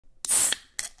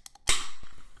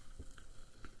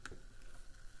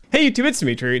Hey YouTube, it's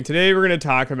Dimitri, and today we're going to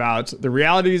talk about the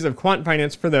realities of quant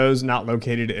finance for those not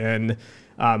located in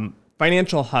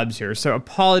financial hubs here. So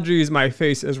apologies, my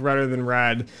face is redder than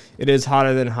red. It is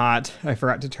hotter than hot. I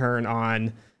forgot to turn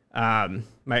on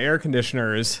my air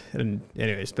conditioners, and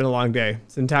anyway, it's been a long day.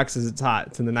 It's in Texas, it's hot,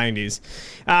 it's in the 90s.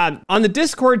 On the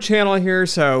Discord channel here,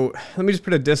 so let me just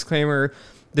put a disclaimer.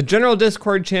 The general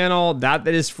Discord channel, that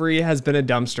is free, has been a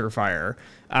dumpster fire.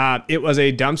 It was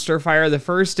a dumpster fire the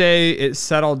first day, it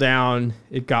settled down,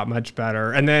 it got much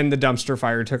better, and then the dumpster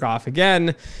fire took off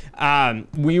again.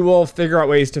 We will figure out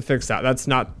ways to fix that. That's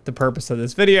not the purpose of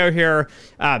this video here.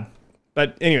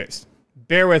 But anyways,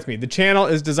 bear with me. The channel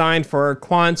is designed for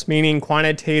quants, meaning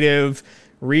quantitative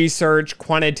research,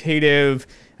 quantitative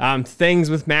things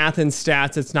with math and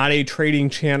stats. It's not a trading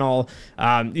channel.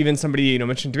 Even somebody,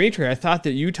 mentioned Dimitri. I thought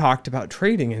that you talked about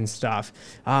trading and stuff,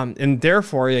 and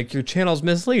therefore, like, your channel's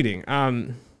misleading.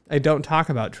 I don't talk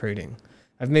about trading.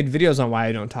 I've made videos on why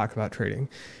I don't talk about trading.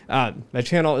 My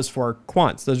channel is for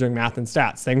quants, those doing math and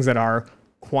stats, things that are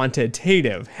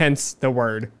quantitative, hence the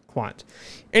word quant.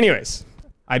 Anyways,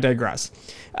 I digress.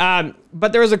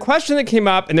 But there was a question that came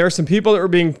up, and there were some people that were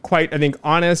being quite, I think,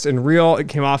 honest and real. It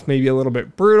came off maybe a little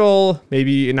bit brutal,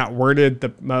 maybe not worded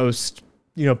the most,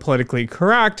 politically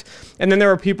correct. And then there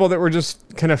were people that were just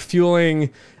kind of fueling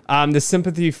the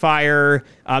sympathy fire,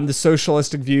 the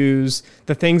socialistic views,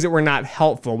 the things that were not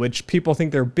helpful, which people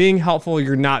think they're being helpful.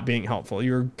 You're not being helpful.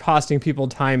 You're costing people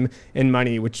time and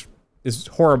money, which is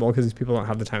horrible because these people don't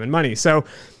have the time and money. So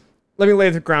let me lay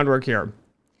the groundwork here.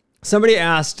 Somebody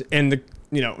asked in the,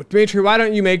 Dimitri, why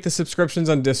don't you make the subscriptions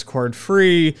on Discord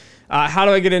free? How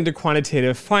do I get into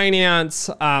quantitative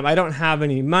finance? I don't have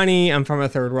any money. I'm from a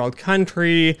third world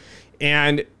country.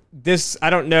 And this, I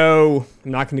don't know.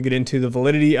 I'm not going to get into the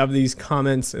validity of these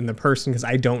comments in the person because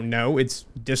I don't know. It's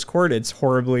Discord. It's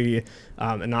horribly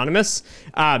anonymous.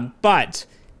 But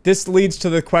this leads to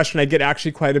the question I get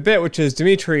actually quite a bit, which is,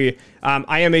 Dimitri,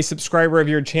 I am a subscriber of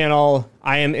your channel.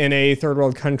 I am in a third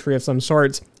world country of some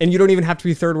sorts, and you don't even have to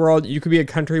be third world. You could be a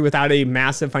country without a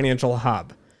massive financial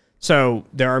hub. So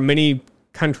there are many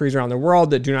countries around the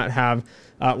world that do not have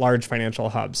large financial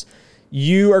hubs.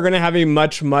 You are going to have a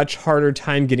much, much harder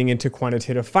time getting into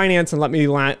quantitative finance. And let me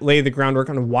lay the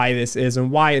groundwork on why this is and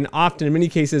why. And often, in many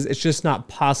cases, it's just not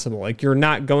possible. Like, you're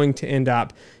not going to end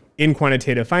up in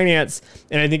quantitative finance.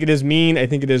 And I think it is mean. I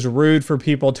think it is rude for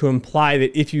people to imply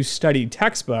that if you study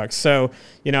textbooks, so,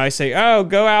 I say, oh,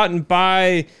 go out and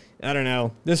buy, I don't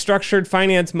know, the structured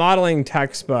finance modeling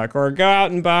textbook, or go out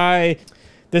and buy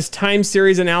this time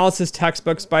series analysis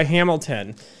textbooks by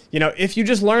Hamilton. If you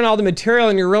just learn all the material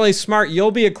and you're really smart,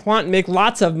 you'll be a quant and make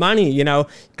lots of money.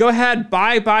 Go ahead,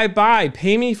 buy,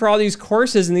 pay me for all these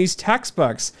courses and these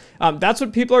textbooks. That's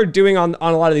what people are doing on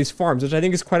a lot of these forums, which I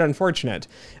think is quite unfortunate.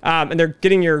 And they're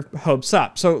getting your hopes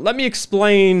up. So let me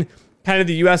explain kind of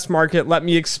the US market. Let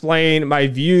me explain my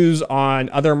views on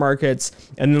other markets.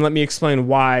 And then let me explain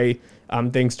why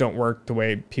things don't work the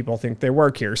way people think they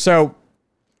work here. So,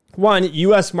 one,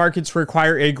 US markets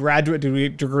require a graduate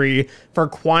degree for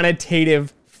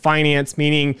quantitative finance,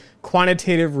 meaning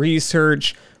quantitative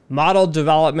research, model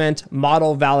development,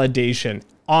 model validation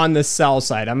on the sell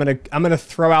side. I'm gonna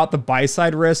throw out the buy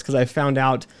side risk because I found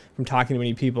out from talking to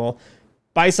many people,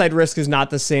 buy side risk is not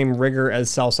the same rigor as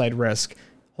sell side risk.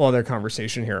 Whole other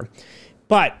conversation here.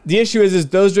 But the issue is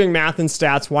those doing math and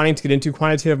stats wanting to get into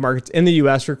quantitative markets in the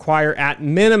US require, at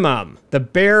minimum, the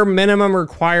bare minimum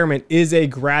requirement is a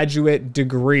graduate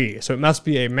degree. So it must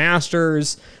be a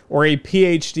master's or a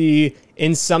PhD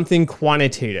in something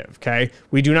quantitative, okay?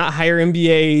 We do not hire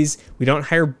MBAs. We don't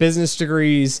hire business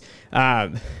degrees.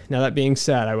 Now that being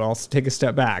said, I will also take a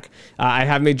step back. I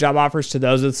have made job offers to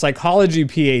those with psychology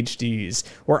PhDs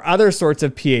or other sorts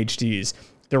of PhDs.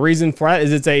 The reason for that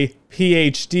is it's a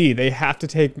PhD. They have to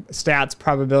take stats,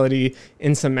 probability,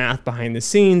 and some math behind the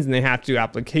scenes, and they have to do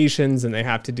applications, and they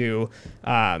have to do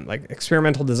like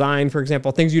experimental design, for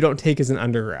example, things you don't take as an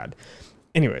undergrad.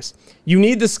 Anyways, you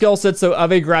need the skill sets though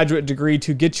of a graduate degree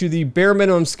to get you the bare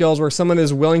minimum skills where someone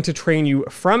is willing to train you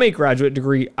from a graduate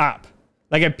degree up.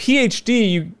 Like a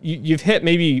PhD, you've hit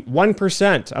maybe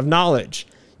 1% of knowledge.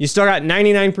 You still got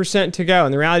 99% to go.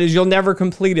 And the reality is you'll never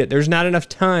complete it. There's not enough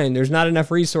time. There's not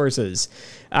enough resources.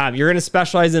 You're going to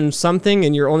specialize in something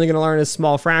and you're only going to learn a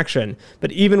small fraction.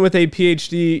 But even with a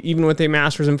PhD, even with a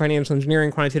master's in financial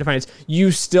engineering, quantitative finance, you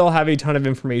still have a ton of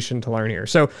information to learn here.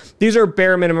 So these are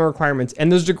bare minimum requirements.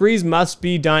 And those degrees must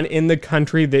be done in the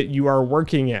country that you are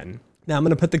working in. Now I'm going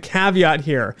to put the caveat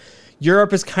here.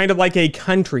 Europe is kind of like a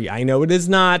country. I know it is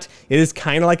not. It is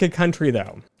kind of like a country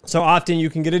though. So often you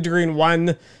can get a degree in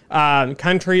one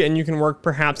country and you can work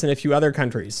perhaps in a few other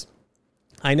countries.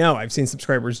 I know, I've seen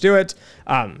subscribers do it.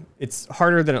 It's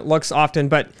harder than it looks often.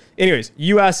 But anyways,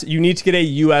 US, you need to get a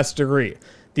US degree.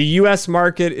 The US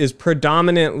market is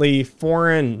predominantly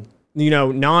foreign,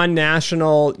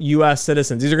 non-national US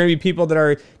citizens. These are going to be people that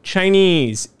are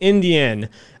Chinese, Indian,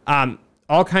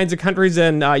 all kinds of countries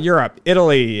in Europe,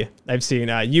 Italy, I've seen,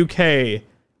 UK,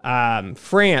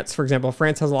 France, for example.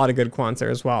 France has a lot of good quants there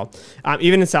as well.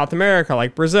 Even in South America,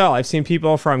 like Brazil, I've seen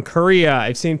people from Korea.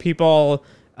 I've seen people,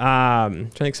 I'm trying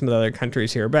to think some of the other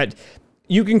countries here, but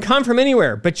you can come from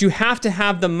anywhere, but you have to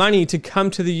have the money to come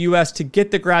to the US to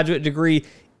get the graduate degree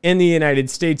in the United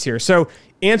States here. So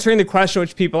answering the question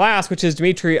which people ask, which is,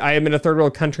 Dimitri, I am in a third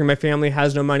world country. My family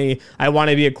has no money. I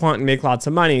want to be a quant and make lots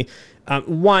of money.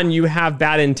 One, you have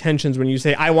bad intentions when you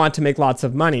say, I want to make lots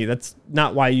of money. That's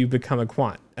not why you become a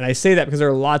quant. And I say that because there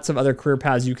are lots of other career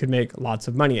paths you could make lots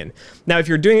of money in. Now, if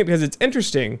you're doing it because it's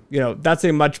interesting, that's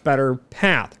a much better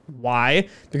path. Why?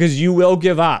 Because you will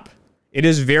give up. It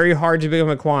is very hard to become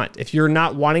a quant. If you're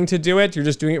not wanting to do it, you're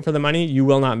just doing it for the money, you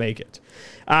will not make it.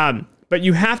 But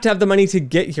you have to have the money to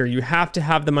get here. You have to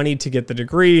have the money to get the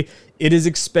degree. It is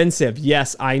expensive.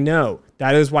 Yes, I know.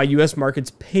 That is why US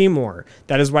markets pay more.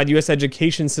 That is why the US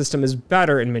education system is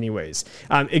better in many ways.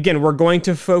 Again, we're going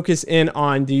to focus in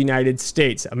on the United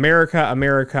States. America,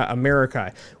 America,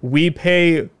 America. We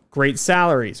pay great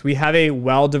salaries. We have a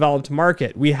well-developed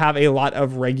market. We have a lot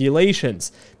of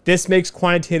regulations. This makes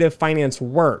quantitative finance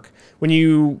work. When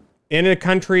you in a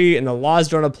country and the laws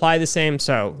don't apply the same.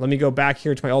 So let me go back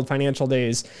here to my old financial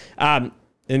days. And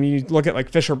you look at like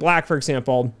Fisher Black, for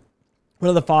example, one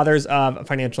of the fathers of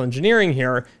financial engineering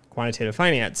here, quantitative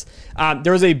finance.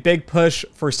 There was a big push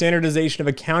for standardization of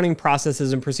accounting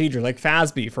processes and procedures, like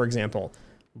FASB, for example.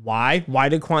 Why? Why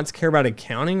do quants care about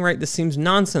accounting, right? This seems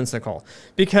nonsensical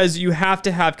because you have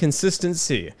to have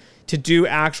consistency to do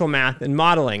actual math and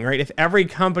modeling, right? If every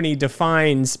company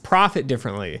defines profit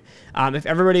differently, if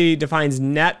everybody defines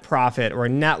net profit or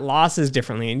net losses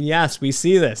differently, and yes, we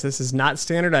see this is not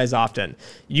standardized often,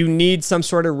 you need some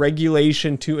sort of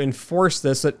regulation to enforce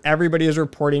this so that everybody is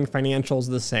reporting financials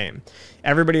the same.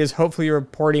 Everybody is hopefully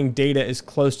reporting data as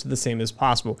close to the same as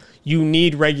possible. You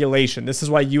need regulation. This is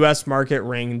why US market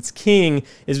reigns king,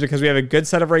 is because we have a good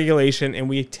set of regulation and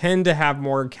we tend to have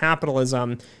more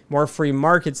capitalism, more free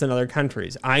markets than other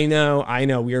countries. I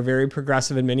know, we are very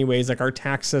progressive in many ways, like our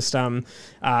tax system.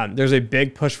 There's a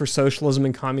big push for socialism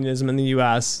and communism in the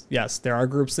US. Yes, there are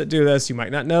groups that do this. You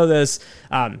might not know this.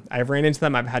 I've ran into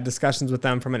them. I've had discussions with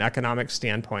them from an economic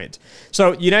standpoint.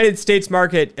 So United States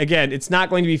market, again, it's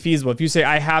not going to be feasible. If you say,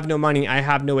 I have no money, I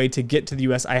have no way to get to the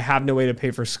US, I have no way to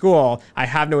pay for school, I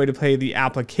have no way to pay the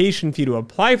application fee to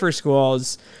apply for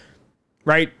schools,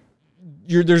 right?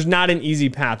 There's not an easy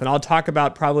path. And I'll talk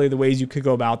about probably the ways you could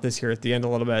go about this here at the end a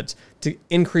little bit to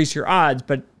increase your odds,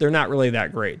 but they're not really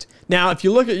that great. Now, if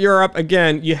you look at Europe,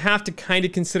 again, you have to kind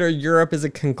of consider Europe as a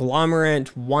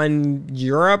conglomerate, one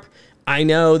Europe. I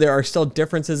know there are still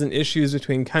differences and issues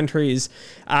between countries.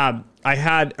 I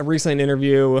had recently an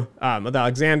interview with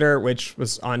Alexander, which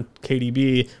was on KDB.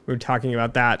 We were talking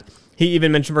about that. He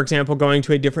even mentioned, for example, going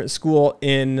to a different school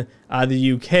in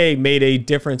the UK made a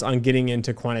difference on getting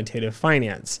into quantitative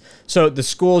finance. So the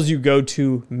schools you go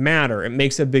to matter. It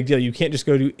makes a big deal. You can't just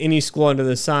go to any school under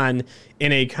the sun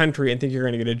in a country and think you're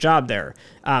going to get a job there.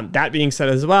 That being said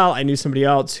as well, I knew somebody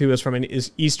else who was from an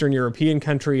Eastern European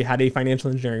country, had a financial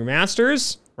engineering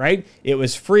master's, right? It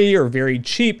was free or very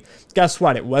cheap. Guess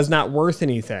what? It was not worth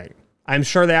anything. I'm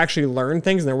sure they actually learned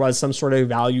things and there was some sort of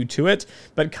value to it,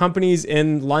 but companies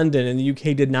in London and the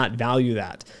UK did not value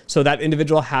that. So that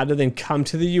individual had to then come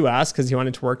to the US because he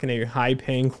wanted to work in a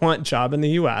high-paying quant job in the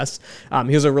US.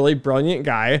 He was a really brilliant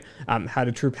guy, had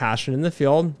a true passion in the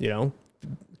field,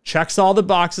 checks all the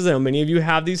boxes. I know many of you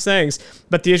have these things,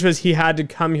 but the issue is he had to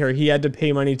come here. He had to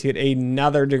pay money to get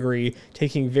another degree,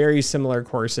 taking very similar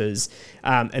courses,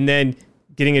 and then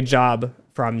getting a job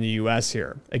from the US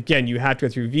here. Again, you have to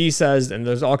go through visas and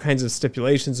there's all kinds of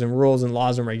stipulations and rules and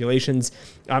laws and regulations.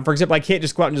 For example, I can't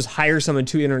just go out and just hire someone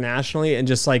too internationally and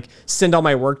just like send all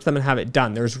my work to them and have it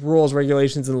done. There's rules,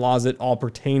 regulations, and laws that all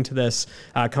pertain to this.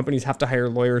 Companies have to hire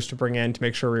lawyers to bring in to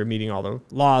make sure we're meeting all the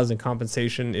laws and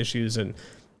compensation issues and a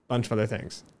bunch of other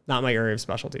things. Not my area of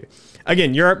specialty.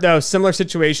 Again, Europe, though, similar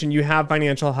situation. You have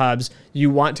financial hubs. You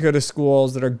want to go to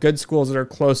schools that are good schools that are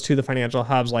close to the financial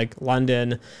hubs like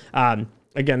London.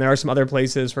 Again, there are some other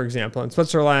places, for example, in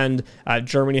Switzerland,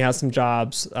 Germany has some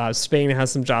jobs, Spain has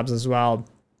some jobs as well.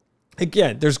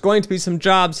 Again, there's going to be some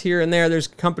jobs here and there. There's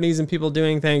companies and people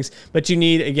doing things, but you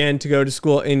need, again, to go to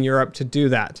school in Europe to do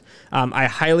that. I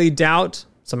highly doubt,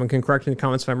 someone can correct me in the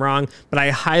comments if I'm wrong, but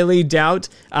I highly doubt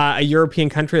a European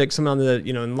country like someone on the,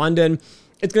 in London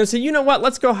it's going to say, you know what,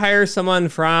 let's go hire someone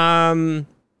from,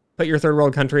 put your third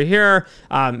world country here,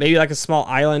 maybe like a small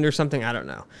island or something. I don't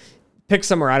know. Pick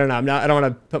somewhere. I don't know. I don't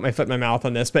want to put my foot in my mouth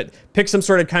on this, but pick some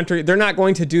sort of country. They're not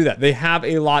going to do that. They have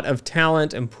a lot of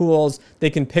talent and pools they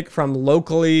can pick from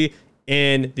locally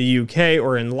in the UK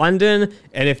or in London.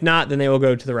 And if not, then they will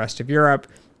go to the rest of Europe.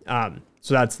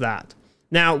 So that's that.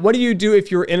 Now, what do you do if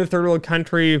you're in a third world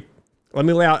country? Let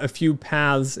me lay out a few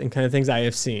paths and kind of things I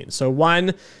have seen. So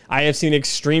one, I have seen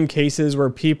extreme cases where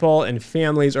people and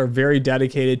families are very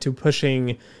dedicated to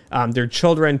pushing their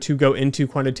children to go into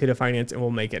quantitative finance and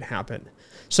will make it happen.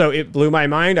 So it blew my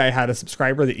mind. I had a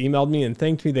subscriber that emailed me and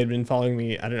thanked me. They'd been following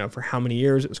me, I don't know for how many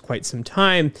years. It was quite some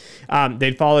time.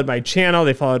 They'd followed my channel.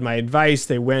 They followed my advice.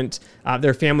 They went,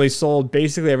 their family sold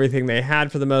basically everything they had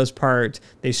for the most part.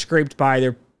 They scraped by.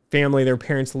 Their family, their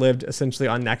parents lived essentially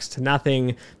on next to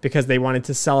nothing because they wanted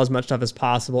to sell as much stuff as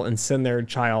possible and send their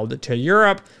child to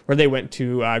Europe, where they went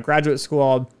to graduate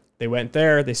school. They went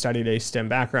there, they studied a STEM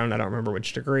background, I don't remember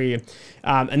which degree,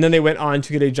 and then they went on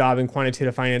to get a job in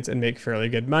quantitative finance and make fairly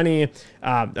good money.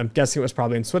 I'm guessing it was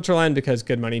probably in Switzerland because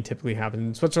good money typically happens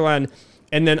in Switzerland.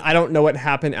 And then I don't know what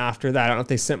happened after that. I don't know if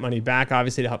they sent money back,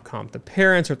 obviously, to help comp the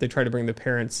parents, or if they tried to bring the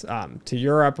parents to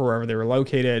Europe or wherever they were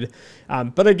located.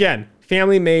 But again,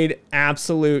 family made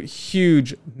absolute,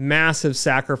 huge, massive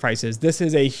sacrifices. This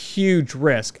is a huge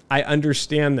risk. I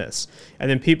understand this. And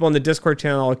then people in the Discord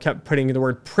channel kept putting the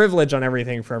word privilege on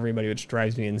everything for everybody, which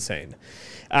drives me insane.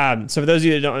 So for those of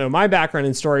you that don't know my background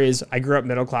and story is I grew up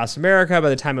middle-class America. By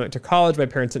the time I went to college, my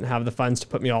parents didn't have the funds to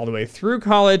put me all the way through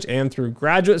college and through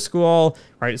graduate school,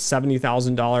 right? $70,000,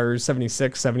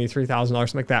 $76,000, $73,000,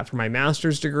 something like that for my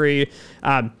master's degree.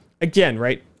 Again,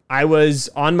 right? I was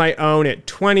on my own at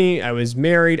 20. I was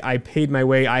married. I paid my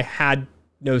way. I had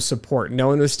no support. No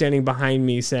one was standing behind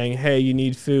me saying, hey, you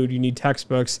need food, you need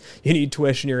textbooks, you need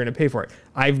tuition, you're going to pay for it.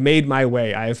 I've made my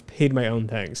way. I have paid my own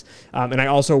things. And I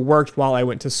also worked while I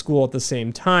went to school at the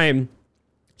same time.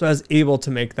 So I was able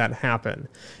to make that happen.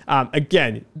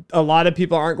 Again, a lot of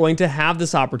people aren't going to have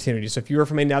this opportunity. So if you were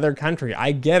from another country,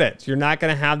 I get it. You're not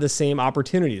going to have the same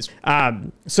opportunities.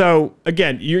 So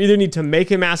again, you either need to make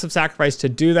a massive sacrifice to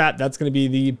do that. That's going to be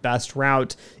the best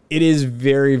route. It is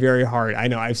very, very hard. I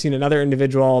know I've seen another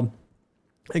individual.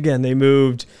 Again, they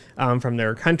moved from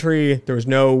their country. There was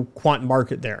no quant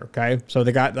market there, okay? So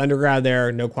they got the undergrad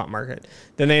there, no quant market.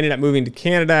 Then they ended up moving to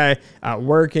Canada,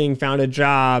 working, found a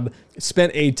job,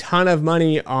 spent a ton of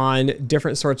money on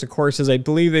different sorts of courses. I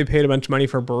believe they paid a bunch of money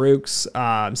for Baruch's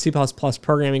C++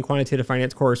 programming quantitative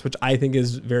finance course, which I think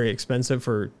is very expensive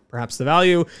for perhaps the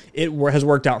value. It has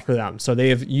worked out for them. So they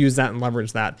have used that and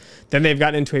leveraged that. Then they've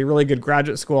gotten into a really good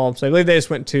graduate school. So I believe they just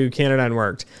went to Canada and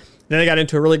worked. Then they got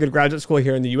into a really good graduate school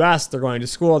here in the US. They're going to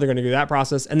school. They're going to do that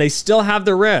process. And they still have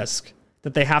the risk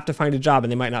that they have to find a job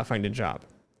and they might not find a job,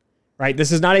 right?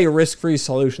 This is not a risk-free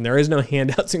solution. There is no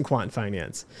handouts in quant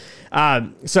finance.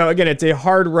 So again, it's a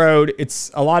hard road.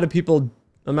 It's a lot of people.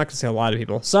 I'm not going to say a lot of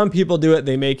people. Some people do it.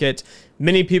 They make it.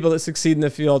 Many people that succeed in the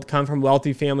field come from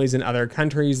wealthy families in other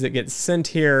countries that get sent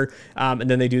here. And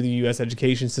then they do the US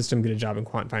education system, get a job in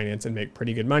quant finance and make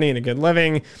pretty good money and a good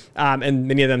living. And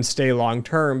many of them stay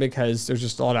long-term because there's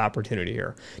just a lot of opportunity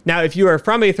here. Now, if you are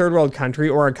from a third world country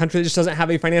or a country that just doesn't have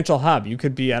a financial hub, you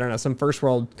could be, I don't know, some first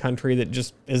world country that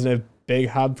just isn't a big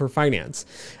hub for finance.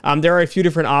 There are a few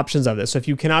different options of this. So if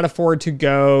you cannot afford to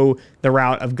go the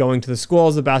route of going to the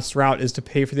schools, the best route is to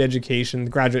pay for the education, the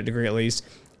graduate degree at least,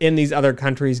 in these other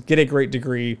countries, get a great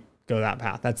degree, go that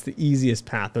path. That's the easiest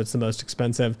path, though it's the most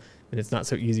expensive, and it's not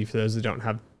so easy for those that don't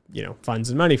have, you know, funds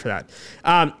and money for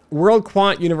that. World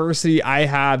Quant University, I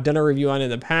have done a review on in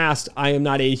the past. I am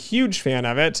not a huge fan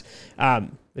of it,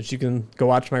 but you can go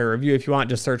watch my review if you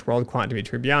want. Just search World Quant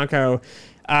Dimitri Bianco.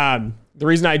 The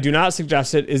reason I do not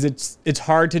suggest it is it's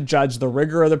hard to judge the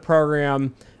rigor of the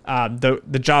program,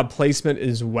 the job placement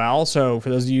as well. So for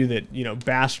those of you that, you know,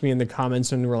 bashed me in the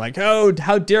comments and were like, oh,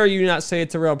 how dare you not say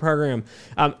it's a real program?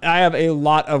 I have a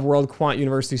lot of World Quant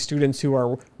University students who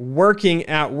are working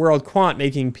at World Quant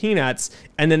making peanuts,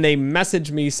 and then they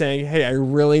message me saying, hey, I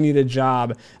really need a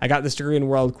job. I got this degree in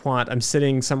World Quant. I'm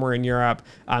sitting somewhere in Europe.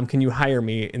 Can you hire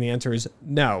me? And the answer is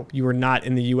no, you are not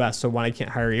in the US. So one, I can't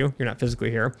hire you. You're not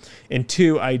physically here. And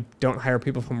two, I don't hire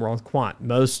people from World Quant.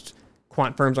 Most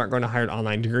quant firms aren't going to hire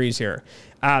online degrees here.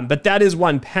 But that is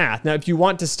one path. Now, if you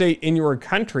want to stay in your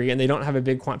country and they don't have a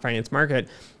big quant finance market,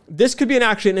 this could be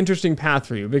actually an interesting path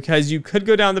for you, because you could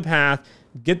go down the path,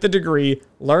 get the degree,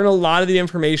 learn a lot of the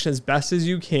information as best as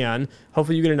you can.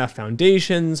 Hopefully you get enough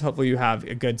foundations. Hopefully you have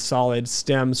a good solid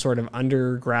STEM sort of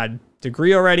undergrad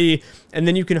degree already. And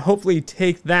then you can hopefully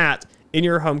take that in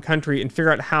your home country and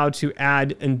figure out how to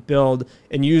add and build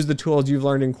and use the tools you've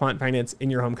learned in quant finance in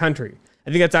your home country. I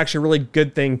think that's actually a really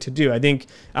good thing to do. I think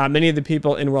many of the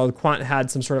people in World Quant had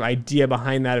some sort of idea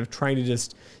behind that of trying to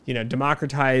just,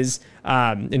 democratize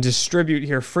and distribute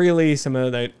here freely some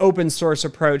of the open source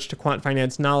approach to quant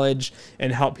finance knowledge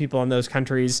and help people in those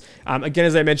countries. Again,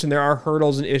 as I mentioned, there are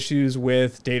hurdles and issues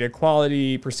with data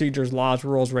quality, procedures, laws,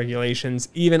 rules, regulations,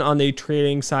 even on the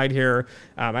trading side here.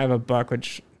 I have a book,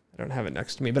 which I don't have it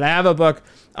next to me, but I have a book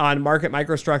on market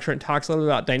microstructure and talks a little bit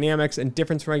about dynamics and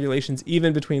difference in regulations,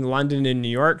 even between London and New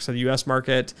York. So the US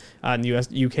market and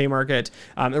the UK market,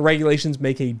 the regulations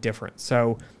make a difference.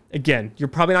 So again, you're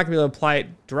probably not going to be able to apply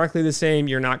it directly the same.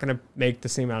 You're not going to make the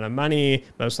same amount of money,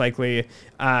 most likely,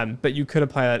 but you could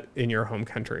apply that in your home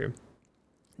country.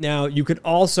 Now, you could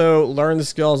also learn the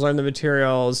skills, learn the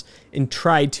materials, and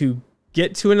try to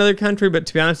get to another country. But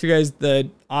to be honest with you guys, the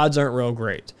odds aren't real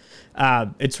great.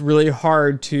 It's really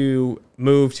hard to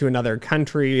move to another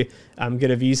country,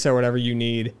 get a visa or whatever you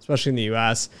need, especially in the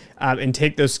US, and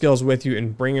take those skills with you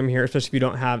and bring them here, especially if you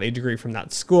don't have a degree from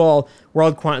that school.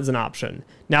 World Quant is an option.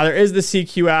 Now, there is the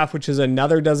CQF, which is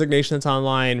another designation that's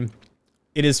online.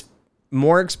 It is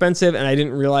more expensive, and I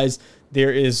didn't realize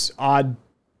there is odd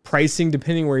pricing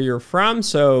depending where you're from.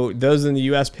 So those in the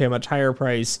US pay a much higher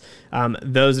price.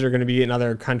 Those that are going to be in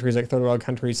other countries like third world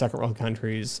countries, second world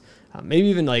countries, maybe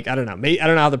even like, I don't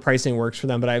know how the pricing works for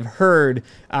them, but I've heard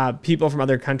people from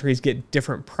other countries get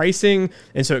different pricing.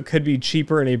 And so it could be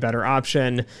cheaper and a better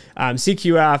option.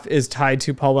 CQF is tied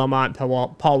to Paul Wilmot.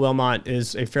 Paul Wilmot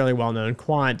is a fairly well-known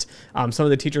quant. Some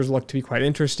of the teachers look to be quite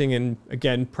interesting and,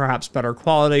 again, perhaps better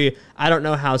quality. I don't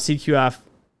know how CQF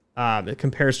it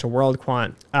compares to World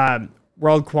Quant.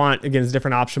 World Quant, again, is a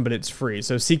different option, but it's free.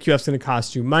 So CQF is going to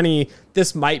cost you money.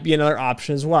 This might be another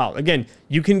option as well. Again,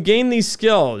 you can gain these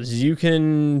skills. You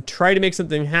can try to make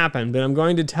something happen, but I'm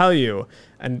going to tell you,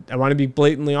 and I want to be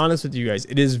blatantly honest with you guys,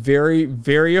 it is very,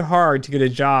 very hard to get a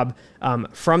job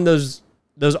from those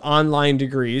online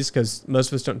degrees, because most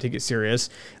of us don't take it serious.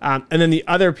 And then the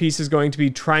other piece is going to be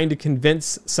trying to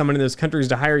convince someone in those countries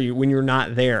to hire you when you're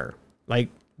not there. Like,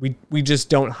 we just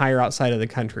don't hire outside of the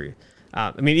country.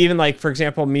 I mean, even like, for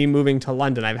example, me moving to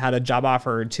London, I've had a job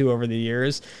offer or two over the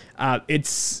years.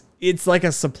 It's like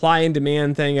a supply and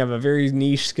demand thing of a very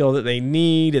niche skill that they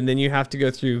need. And then you have to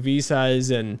go through visas,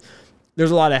 and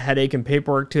there's a lot of headache and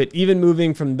paperwork to it. Even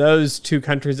moving from those two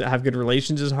countries that have good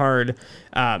relations is hard.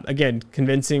 Again,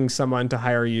 convincing someone to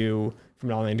hire you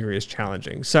from an online degree is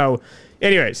challenging. So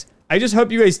anyways, I just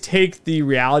hope you guys take the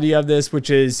reality of this, which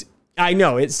is, I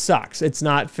know it sucks. It's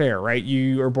not fair, right?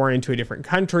 You are born into a different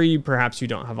country. Perhaps you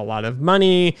don't have a lot of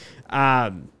money,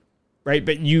 right?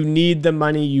 But you need the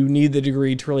money, you need the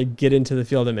degree to really get into the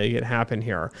field and make it happen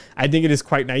here. I think it is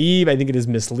quite naive. I think it is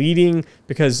misleading,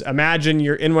 because imagine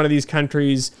you're in one of these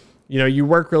countries, you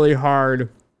work really hard,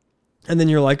 and then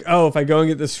you're like, oh, if I go and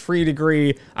get this free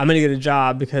degree, I'm going to get a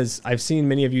job, because I've seen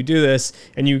many of you do this.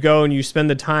 And you go and you spend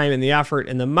the time and the effort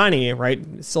and the money, right?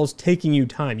 It's still taking you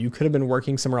time. You could have been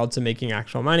working somewhere else and making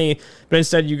actual money, but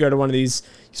instead you go to one of these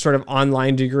sort of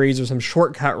online degrees or some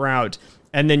shortcut route,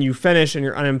 and then you finish and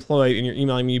you're unemployed and you're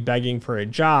emailing me begging for a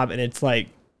job. And it's like,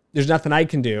 there's nothing I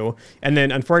can do. And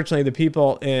then unfortunately, the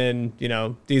people in,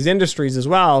 these industries as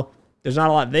well, there's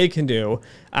not a lot they can do.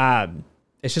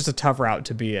 It's just a tough route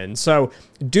to be in. So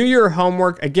do your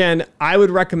homework. Again, I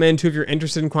would recommend too, if you're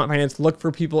interested in quant finance, look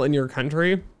for people in your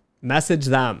country, message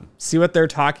them, see what they're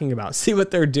talking about, see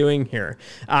what they're doing here.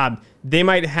 They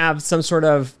might have some sort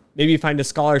of, maybe find a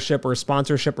scholarship or a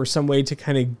sponsorship or some way to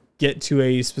kind of get to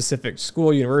a specific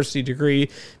school, university degree.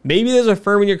 Maybe there's a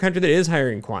firm in your country that is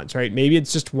hiring quants, right? Maybe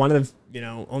it's just one of,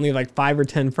 only like 5 or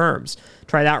 10 firms.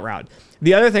 Try that route.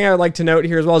 The other thing I would like to note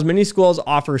here as well is many schools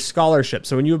offer scholarships.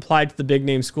 So when you apply to the big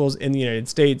name schools in the United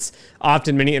States,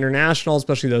 often many international,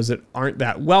 especially those that aren't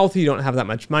that wealthy, don't have that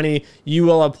much money, you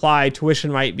will apply.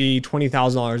 Tuition might be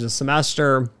 $20,000 a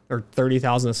semester or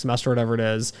 $30,000 a semester, whatever it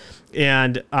is.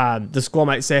 And the school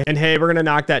might say, and hey, we're going to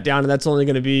knock that down. And that's only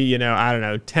going to be, I don't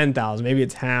know, 10,000. Maybe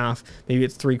it's half, maybe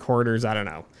it's 3/4. I don't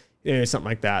know. Something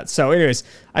like that. So anyways,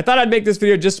 I thought I'd make this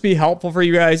video just to be helpful for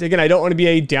you guys. Again, I don't want to be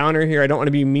a downer here. I don't want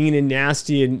to be mean and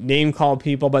nasty and name call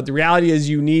people, but the reality is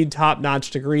you need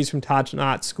top-notch degrees from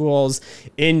top-notch schools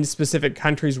in specific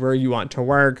countries where you want to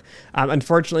work.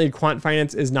 Unfortunately, quant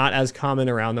finance is not as common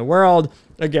around the world.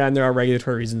 Again, there are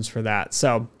regulatory reasons for that.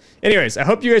 So anyways, I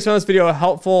hope you guys found this video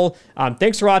helpful.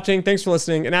 Thanks for watching. Thanks for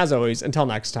listening. And as always, until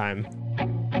next time.